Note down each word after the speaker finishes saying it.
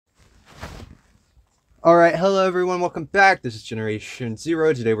Alright, hello everyone, welcome back. This is Generation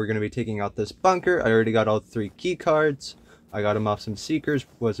Zero. Today we're going to be taking out this bunker. I already got all 3 key cards. I got them off some seekers.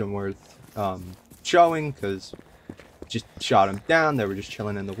 Wasn't worth showing because just shot them down. They were just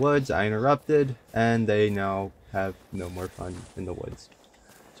chilling in the woods. I interrupted and they now have no more fun in the woods.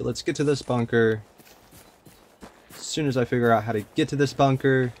 So let's get to this bunker. As soon as I figure out how to get to this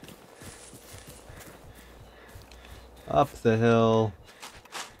bunker. Up the hill.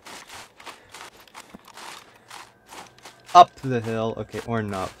 Up the hill. Okay, or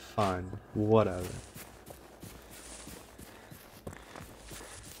not. Fine. Whatever.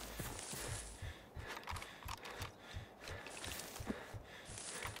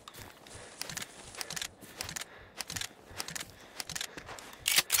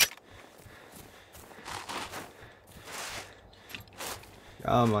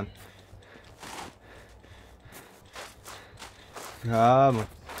 Come on. Come on.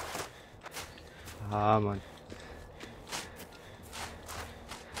 Come on.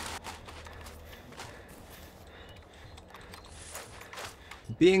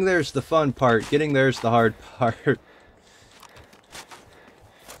 Being there's the fun part, getting there's the hard part.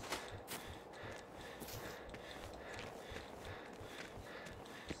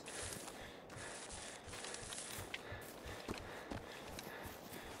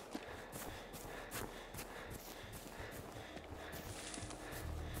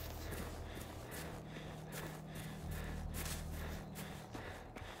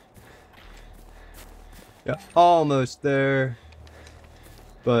 Yeah, almost there.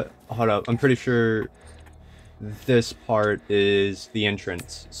 But hold up, I'm pretty sure this part is the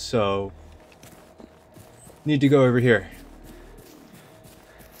entrance, so need to go over here.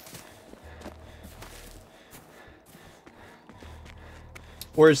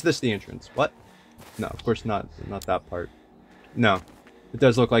 Or is this the entrance? What? No, of course not. Not that part. No. It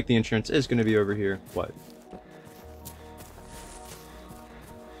does look like the entrance is going to be over here. What?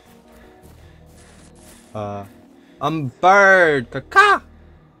 I'm bird. Caca.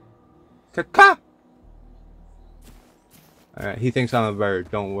 Caca. Alright, he thinks I'm a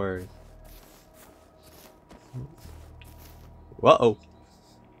bird. Don't worry. Whoa.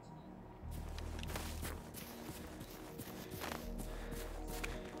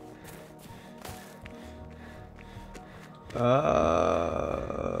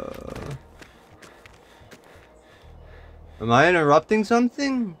 Am I interrupting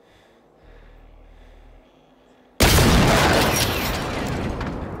something?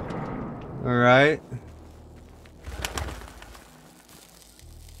 Alright.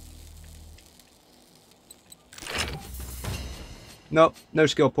 Nope, no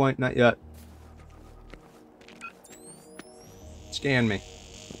skill point, not yet. Scan me.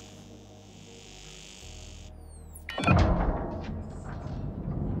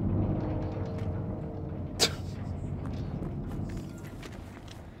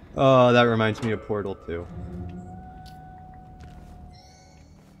 Oh, that reminds me of Portal 2.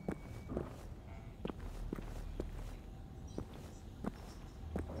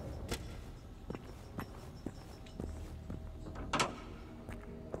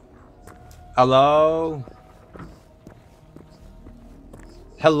 Hello?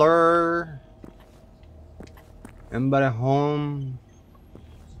 Hello? Anybody home?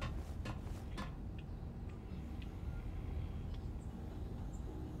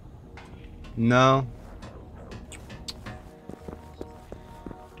 No?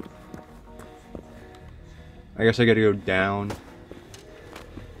 I guess I gotta go down.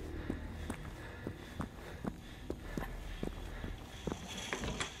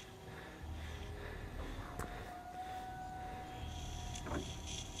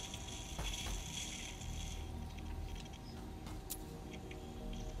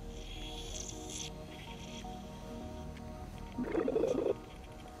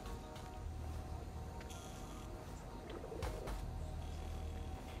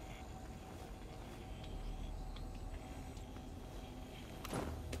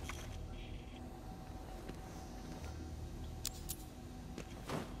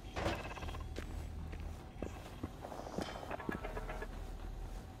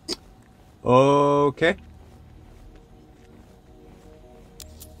 Okay.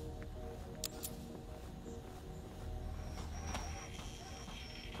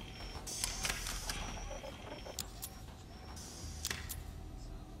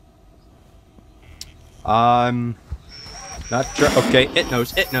 I'm not sure. Okay, it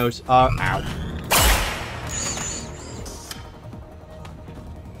knows. It knows. Ow.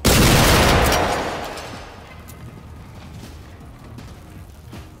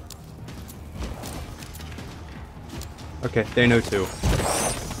 Okay, they know too.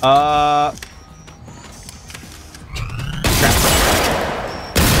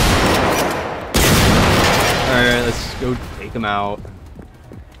 go take him out.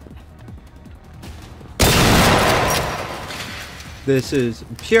 This is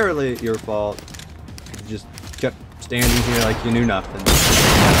purely your fault. You just kept standing here like you knew nothing.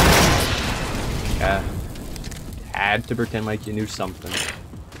 Yeah. Had to pretend like you knew something.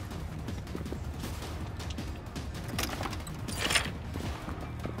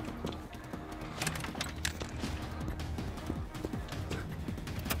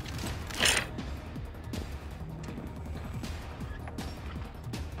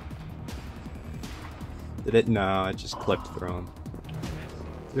 Did it? No, it just clipped through him.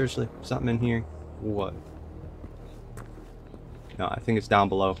 Seriously, something in here? What? No, I think it's down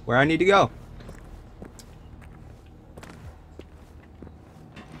below. Where I need to go.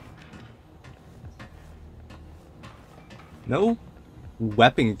 No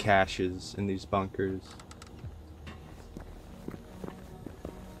weapon caches in these bunkers.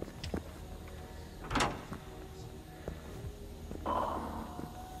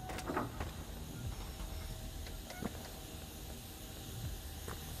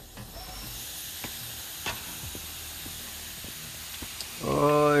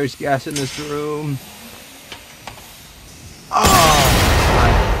 Oh, there's gas in this room. Oh,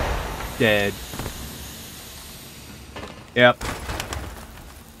 I'm dead. Yep.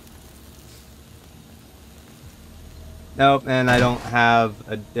 Nope, and I don't have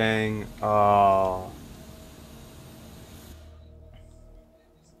a dang. Oh.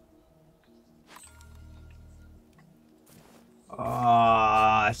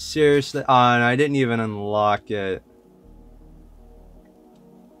 Ah, seriously? Oh, and I didn't even unlock it.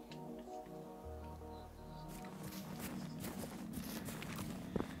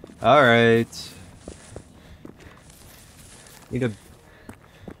 Alright. Need a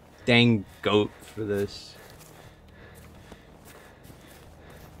dang goat for this.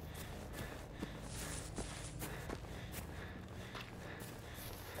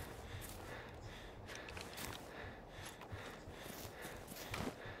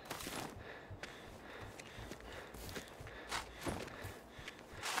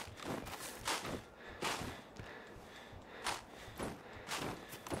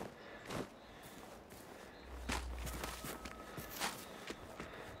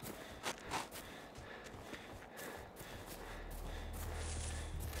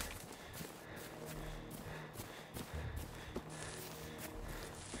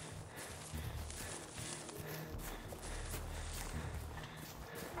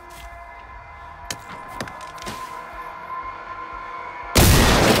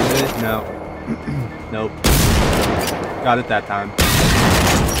 No. Nope. Got it that time.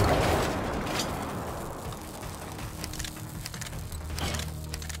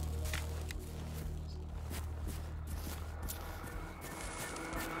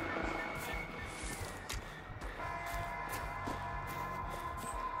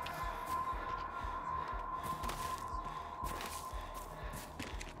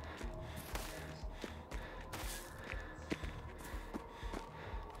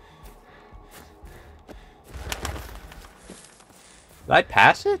 Did I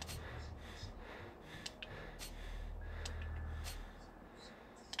pass it?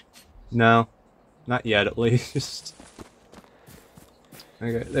 No. Not yet, at least.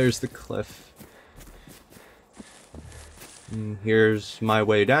 Okay, there's the cliff. And here's my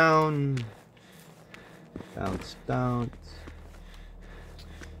way down. Bounce, bounce.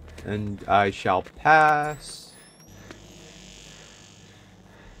 And I shall pass.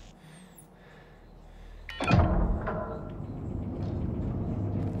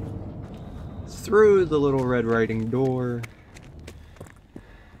 Through the little red writing door.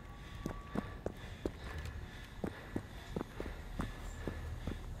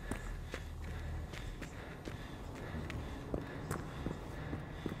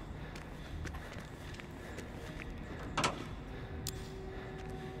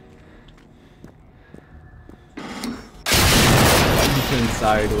 Turn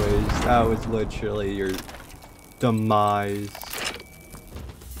sideways. That was literally your demise.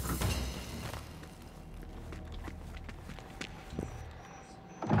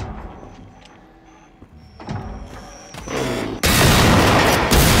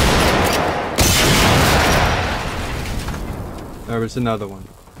 There was another one.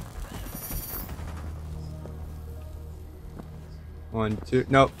 1, 2.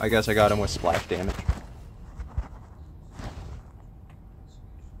 Nope, I guess I got him with splash damage.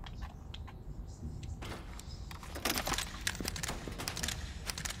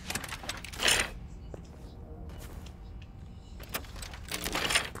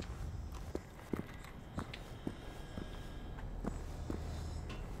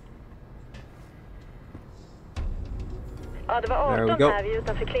 Ja, det var 18 här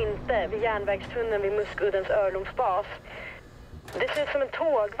utanför Klinte, vid järnvägstunneln vid Muskuddens örlogsbas. Det ser ut som en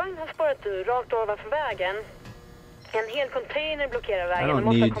tågvagn har spårat ur rakt ovanför vägen. En hel container blockerar vägen. I don't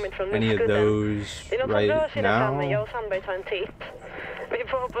need any of those det är någon som right rör sig där framme. now. Jag och Sandberg tar en titt. Vi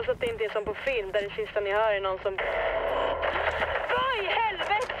får hoppas att det inte är som på film där det sista ni hör är någon som... Vad i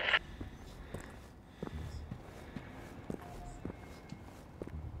helvete?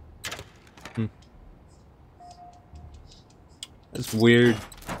 That's weird.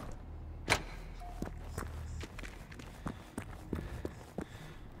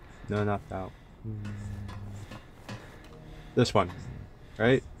 No, not that one. This one,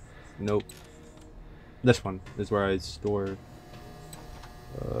 right? Nope. This one is where I store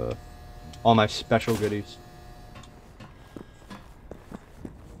all my special goodies.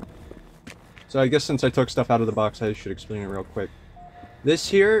 So I guess since I took stuff out of the box, I should explain it real quick. This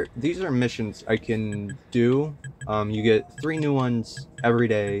here, these are missions I can do. You get 3 new ones every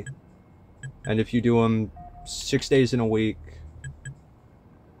day, and if you do them 6 days in a week,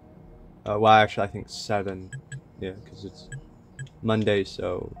 well, actually, I think 7. Yeah, because it's Monday,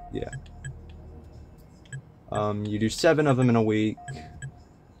 so yeah. You do 7 of them in a week.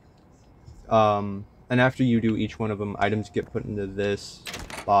 And after you do each one of them, items get put into this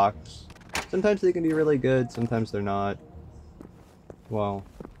box. Sometimes they can be really good, sometimes they're not. Well,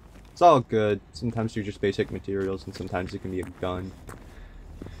 it's all good. Sometimes they're just basic materials, and sometimes it can be a gun.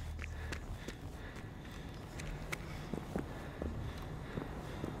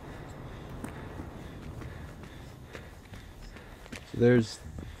 So there's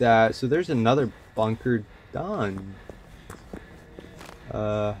that. So there's another bunker done.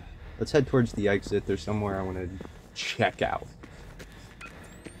 Let's head towards the exit. There's somewhere I want to check out.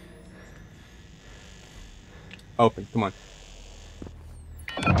 Open, come on.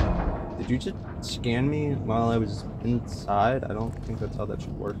 Did you just scan me while I was inside? I don't think that's how that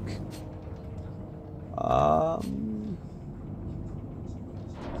should work.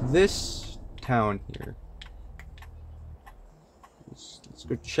 This town here. Let's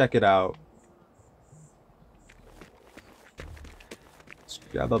go check it out. Let's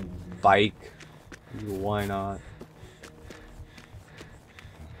grab a bike. Why not?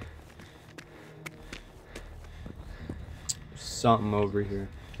 There's something over here.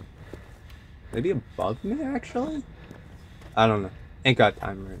 Maybe above me, actually? I don't know. Ain't got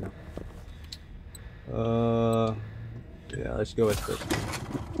time right now. Yeah, let's go with this.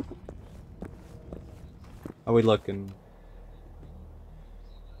 How we looking?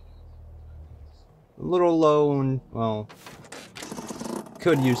 A little low and, well,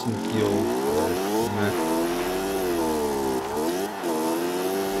 could use some fuel, but meh.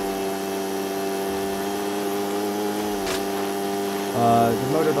 The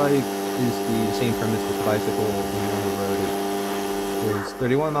motorbike is the same premise with the bicycle when you're on the road. It goes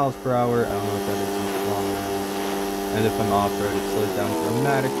 31 miles per hour. I don't know what that is in kilometers. And if I'm off-road, it slows down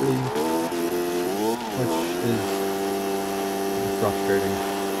dramatically, which is frustrating.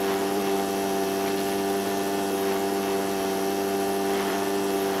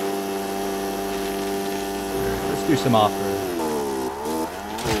 Let's do some off-road.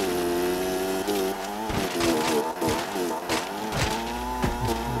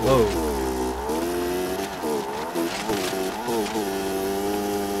 Whoa.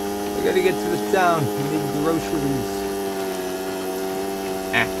 I gotta get to this town. I need groceries.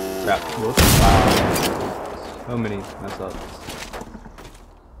 Ah, crap. Whoops. Wow. So many mess ups.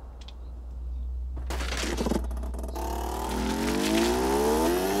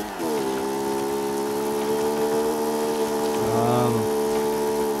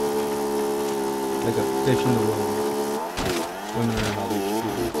 Like a fish in the water. Swimming around all these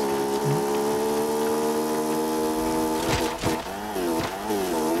streets.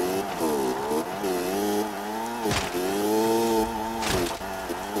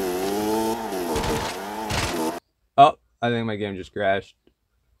 Oh, I think my game just crashed.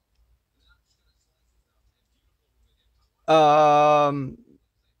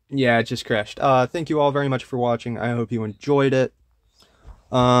 Yeah, it just crashed. Thank you all very much for watching. I hope you enjoyed it.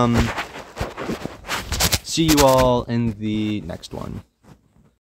 See you all in the next one.